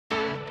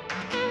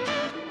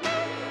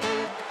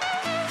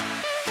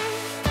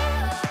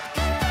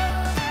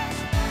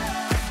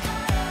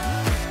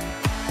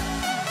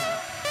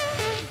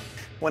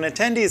When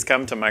attendees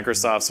come to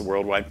Microsoft's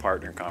Worldwide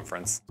Partner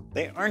Conference,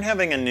 they aren't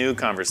having a new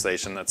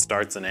conversation that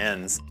starts and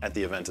ends at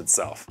the event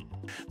itself.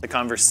 The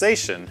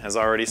conversation has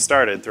already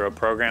started through a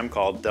program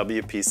called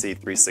WPC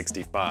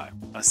 365,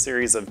 a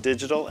series of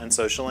digital and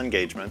social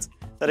engagements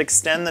that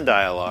extend the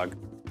dialogue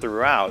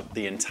throughout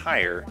the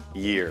entire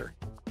year.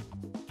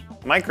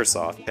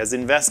 Microsoft has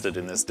invested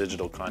in this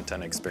digital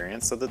content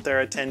experience so that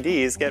their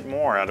attendees get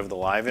more out of the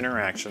live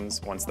interactions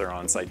once they're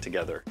on site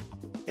together.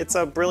 It's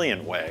a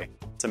brilliant way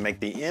to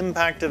make the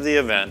impact of the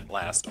event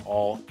last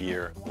all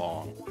year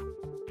long.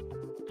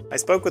 I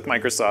spoke with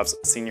Microsoft's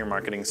Senior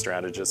Marketing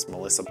Strategist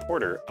Melissa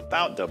Porter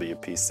about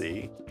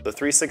WPC, the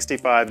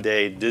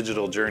 365-day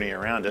digital journey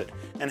around it,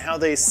 and how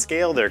they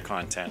scale their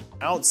content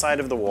outside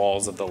of the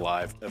walls of the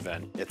live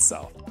event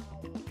itself.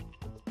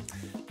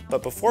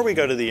 But before we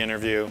go to the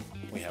interview,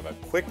 we have a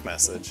quick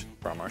message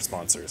from our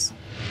sponsors.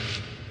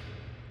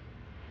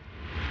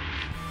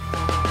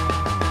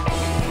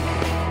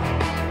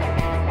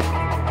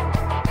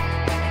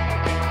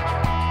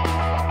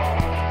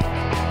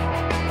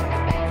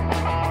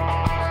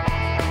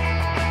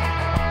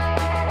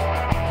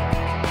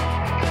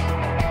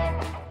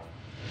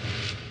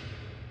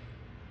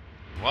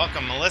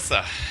 Welcome,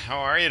 Melissa. How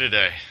are you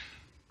today?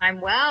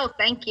 I'm well,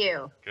 thank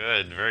you.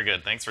 Good, very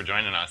good. Thanks for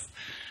joining us.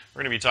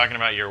 We're going to be talking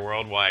about your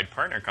Worldwide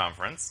Partner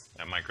Conference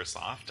at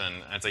Microsoft, and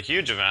it's a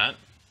huge event.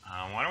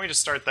 Why don't we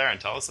just start there and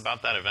tell us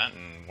about that event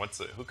and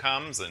who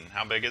comes and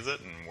how big is it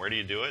and where do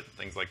you do it,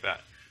 things like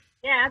that.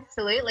 Yeah,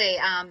 absolutely.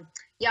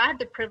 I have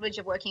the privilege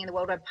of working in the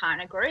Worldwide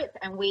Partner Group,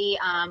 and we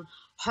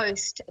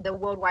host the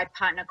Worldwide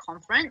Partner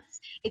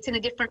Conference. It's in a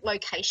different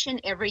location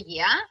every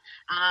year.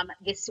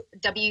 This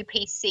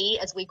WPC,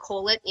 as we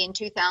call it, in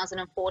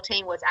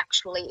 2014 was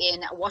actually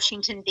in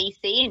Washington,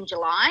 D.C. in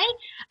July.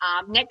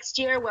 Next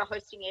year, we're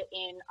hosting it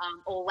in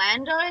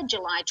Orlando,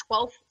 July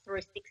 12th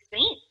through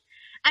 16th.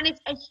 And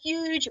it's a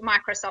huge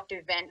Microsoft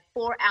event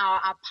for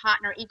our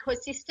partner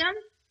ecosystem,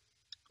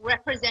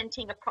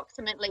 representing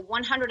approximately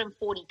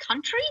 140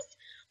 countries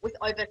with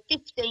over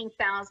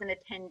 15,000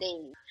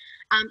 attendees.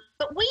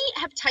 But we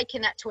have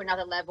taken that to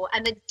another level,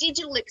 and the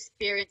digital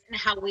experience and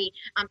how we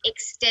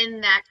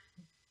extend that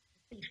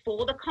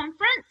before the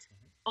conference,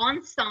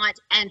 on-site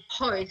and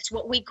post,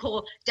 what we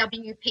call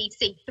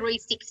WPC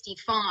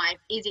 365,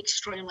 is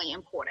extremely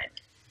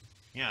important.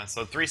 Yeah,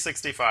 so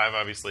 365,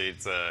 obviously,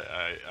 it's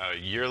a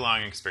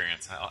year-long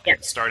experience,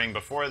 Yep. starting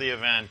before the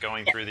event,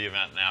 going through the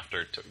event, and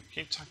after. Can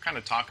you kind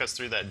of talk us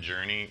through that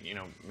journey,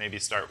 maybe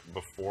start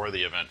before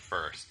the event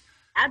first?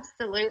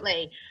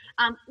 Absolutely.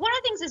 One of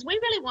the things is we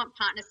really want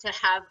partners to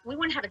have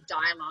a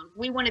dialogue.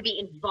 We want to be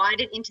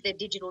invited into their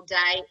digital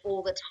day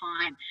all the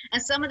time.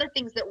 And some of the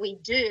things that we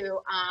do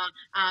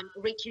are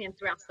reaching them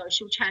through our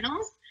social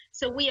channels.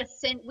 So we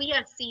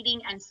are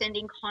seeding and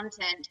sending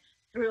content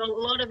through a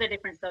lot of the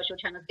different social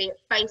channels, be it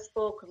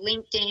Facebook,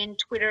 LinkedIn,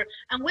 Twitter,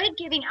 and we're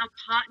giving our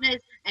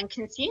partners and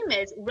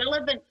consumers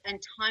relevant and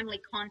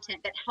timely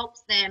content that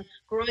helps them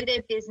grow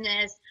their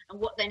business and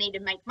what they need to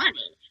make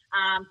money.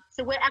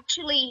 So we're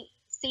actually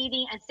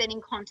seeding and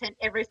sending content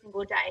every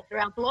single day through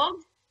our blog.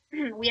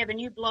 We have a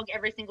new blog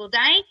every single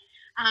day.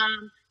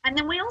 And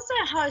then we also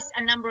host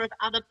a number of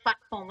other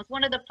platforms.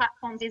 One of the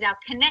platforms is our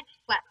Connect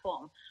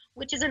platform,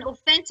 which is an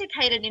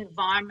authenticated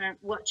environment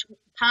which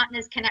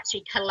partners can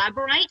actually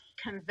collaborate,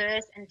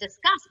 converse, and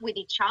discuss with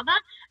each other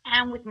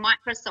and with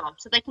Microsoft.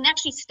 So they can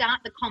actually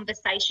start the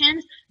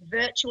conversations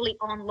virtually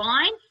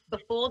online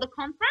before the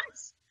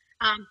conference.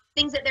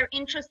 Things that they're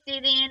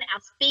interested in,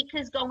 our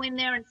speakers go in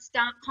there and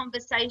start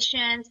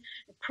conversations,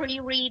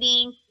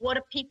 pre-reading, what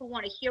do people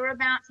want to hear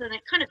about, so that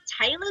it kind of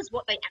tailors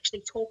what they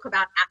actually talk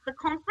about at the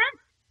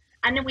conference.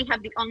 And then we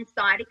have the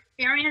on-site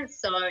experience,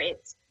 so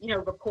it's,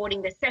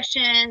 recording the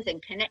sessions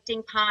and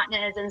connecting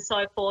partners and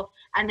so forth.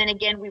 And then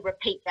again, we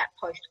repeat that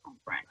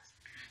post-conference.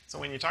 So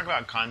when you talk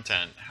about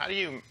content, how do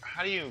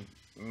you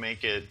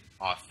make it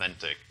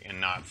authentic and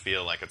not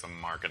feel like it's a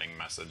marketing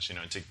message,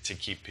 to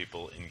keep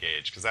people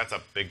engaged? Because that's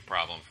a big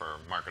problem for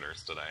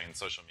marketers today in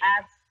social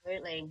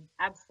media.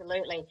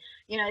 Absolutely.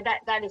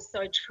 That is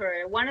so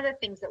true. One of the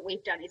things that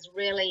we've done is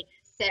really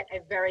set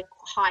a very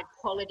high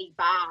quality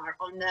bar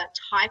on the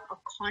type of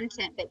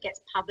content that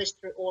gets published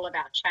through all of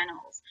our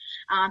channels.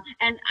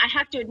 And I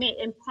have to admit,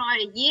 in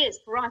prior years,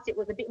 for us, it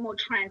was a bit more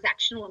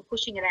transactional and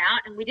pushing it out,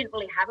 and we didn't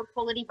really have a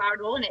quality bar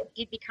at all, and it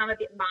did become a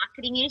bit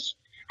marketing-ish,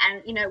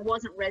 and it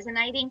wasn't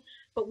resonating.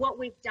 But what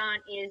we've done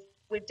is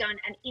we've done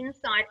an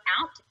inside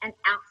out and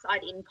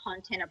outside in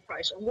content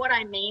approach. And what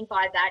I mean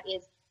by that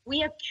is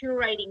we are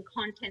curating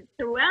content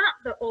throughout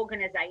the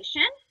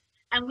organization,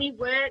 and we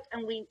work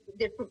and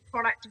different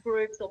product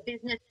groups or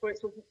business groups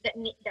that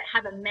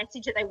have a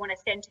message that they want to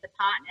send to the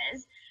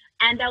partners,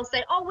 and they'll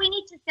say, oh, we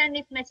need to send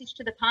this message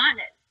to the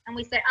partners. And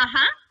we say,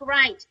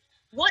 great.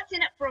 What's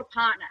in it for a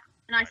partner?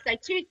 And I say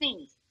two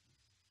things.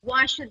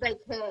 Why should they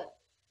care?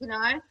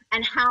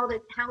 And how is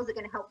it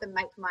going to help them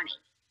make money?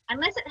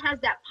 Unless it has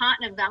that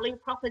partner value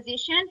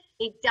proposition,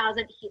 it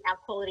doesn't hit our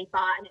quality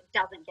bar and it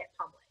doesn't get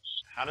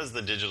published. How does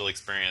the digital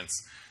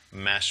experience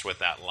mesh with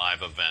that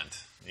live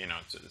event?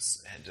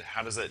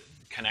 how does it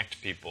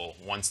connect people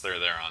once they're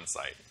there on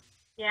site?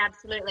 Yeah,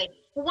 absolutely.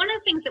 Well, one of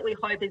the things that we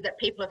hope is that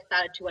people have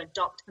started to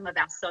adopt some of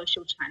our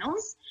social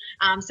channels.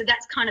 So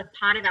that's kind of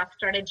part of our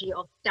strategy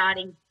of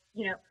starting,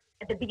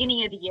 at the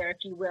beginning of the year, if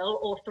you will,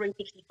 or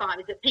 365,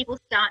 is that people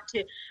start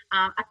to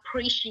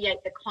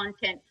appreciate the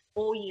content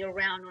all year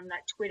round on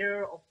that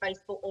Twitter or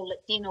Facebook or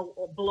LinkedIn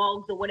or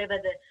blogs or whatever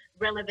the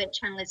relevant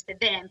channel is for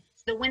them.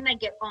 So that when they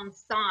get on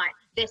site,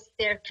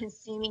 they're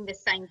consuming the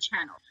same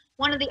channel.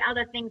 One of the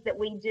other things that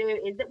we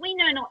do is that we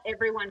know not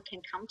everyone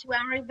can come to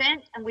our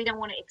event, and we don't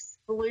want to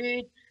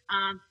exclude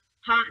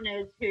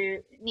partners who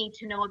need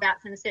to know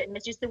about some certain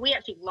messages. So we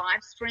actually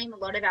live stream a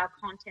lot of our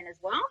content as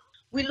well.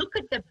 We look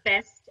at the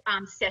best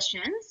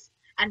sessions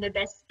and the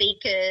best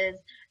speakers,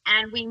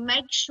 and we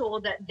make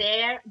sure that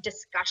their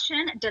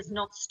discussion does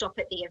not stop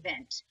at the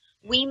event.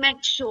 We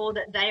make sure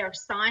that they are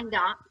signed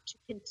up to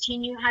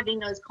continue having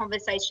those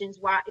conversations,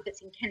 while if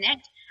it's in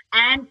Connect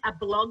and a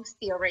blog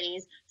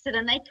series, so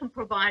then they can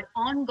provide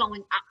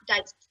ongoing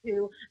updates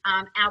to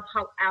our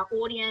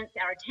audience,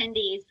 our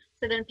attendees,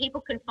 so then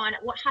people can find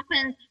out what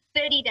happens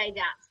 30 days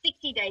out,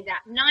 60 days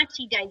out,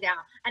 90 days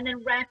out, and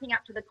then ramping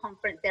up to the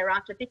conference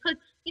thereafter. Because,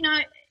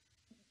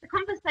 the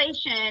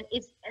conversation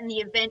and the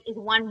event is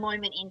one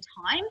moment in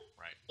time.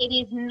 Right. It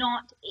is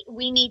not,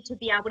 we need to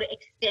be able to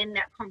extend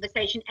that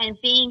conversation, and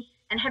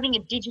having a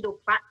digital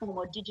platform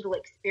or digital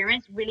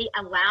experience really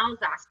allows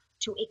us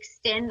to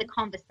extend the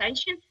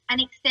conversation and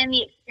extend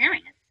the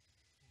experience.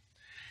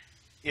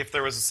 If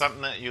there was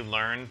something that you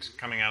learned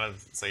coming out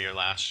of, say, your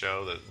last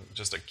show, that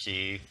just a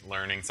key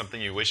learning, something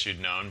you wish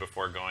you'd known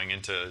before going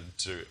into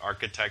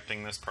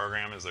architecting this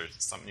program, is there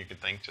something you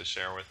could think to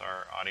share with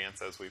our audience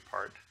as we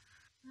part?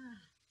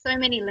 So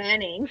many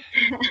learnings.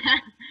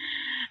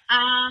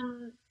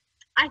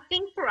 I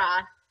think for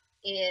us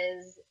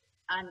is,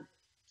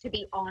 to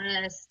be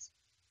honest,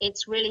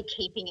 it's really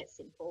keeping it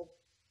simple.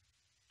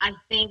 I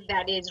think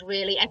that is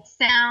really, it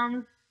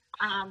sounds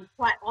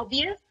quite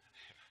obvious,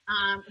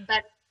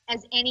 but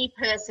as any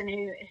person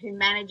who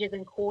manages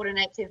and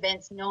coordinates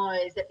events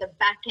knows, that the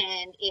back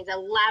end is a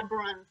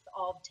labyrinth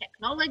of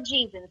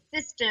technologies and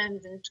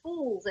systems and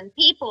tools and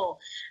people.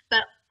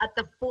 But at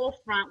the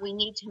forefront, we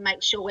need to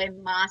make sure we're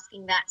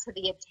masking that so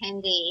the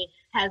attendee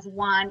has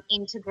one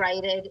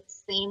integrated,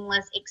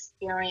 seamless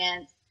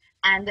experience,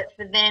 and that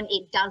for them,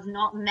 it does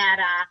not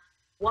matter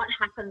what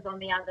happens on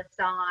the other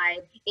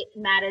side. It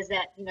matters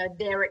that,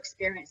 their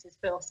experience is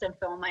first and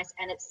foremost,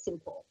 and it's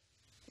simple.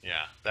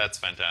 Yeah, that's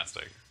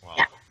fantastic.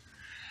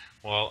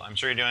 Well, I'm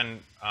sure you're doing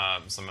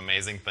some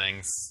amazing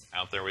things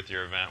out there with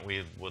your event.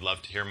 We would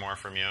love to hear more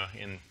from you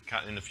in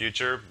the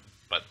future.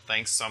 But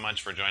thanks so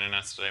much for joining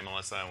us today,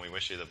 Melissa, and we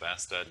wish you the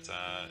best at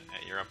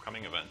your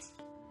upcoming events.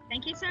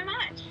 Thank you so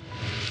much.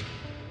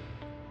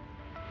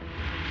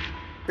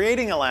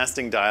 Creating a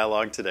lasting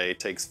dialogue today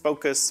takes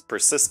focus,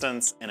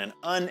 persistence, and an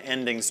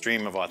unending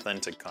stream of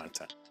authentic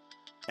content.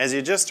 As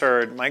you just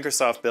heard,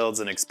 Microsoft builds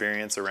an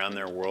experience around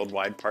their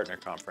worldwide partner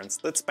conference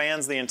that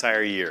spans the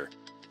entire year.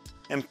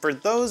 And for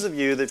those of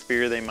you that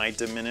fear they might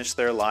diminish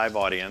their live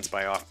audience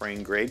by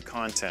offering great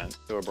content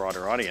to a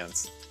broader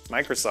audience,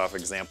 Microsoft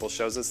example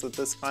shows us that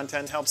this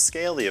content helps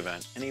scale the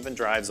event and even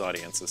drives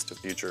audiences to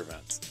future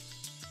events.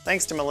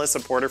 Thanks to Melissa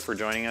Porter for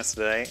joining us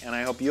today, and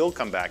I hope you'll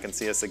come back and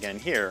see us again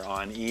here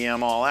on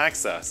EM All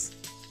Access.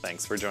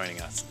 Thanks for joining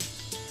us.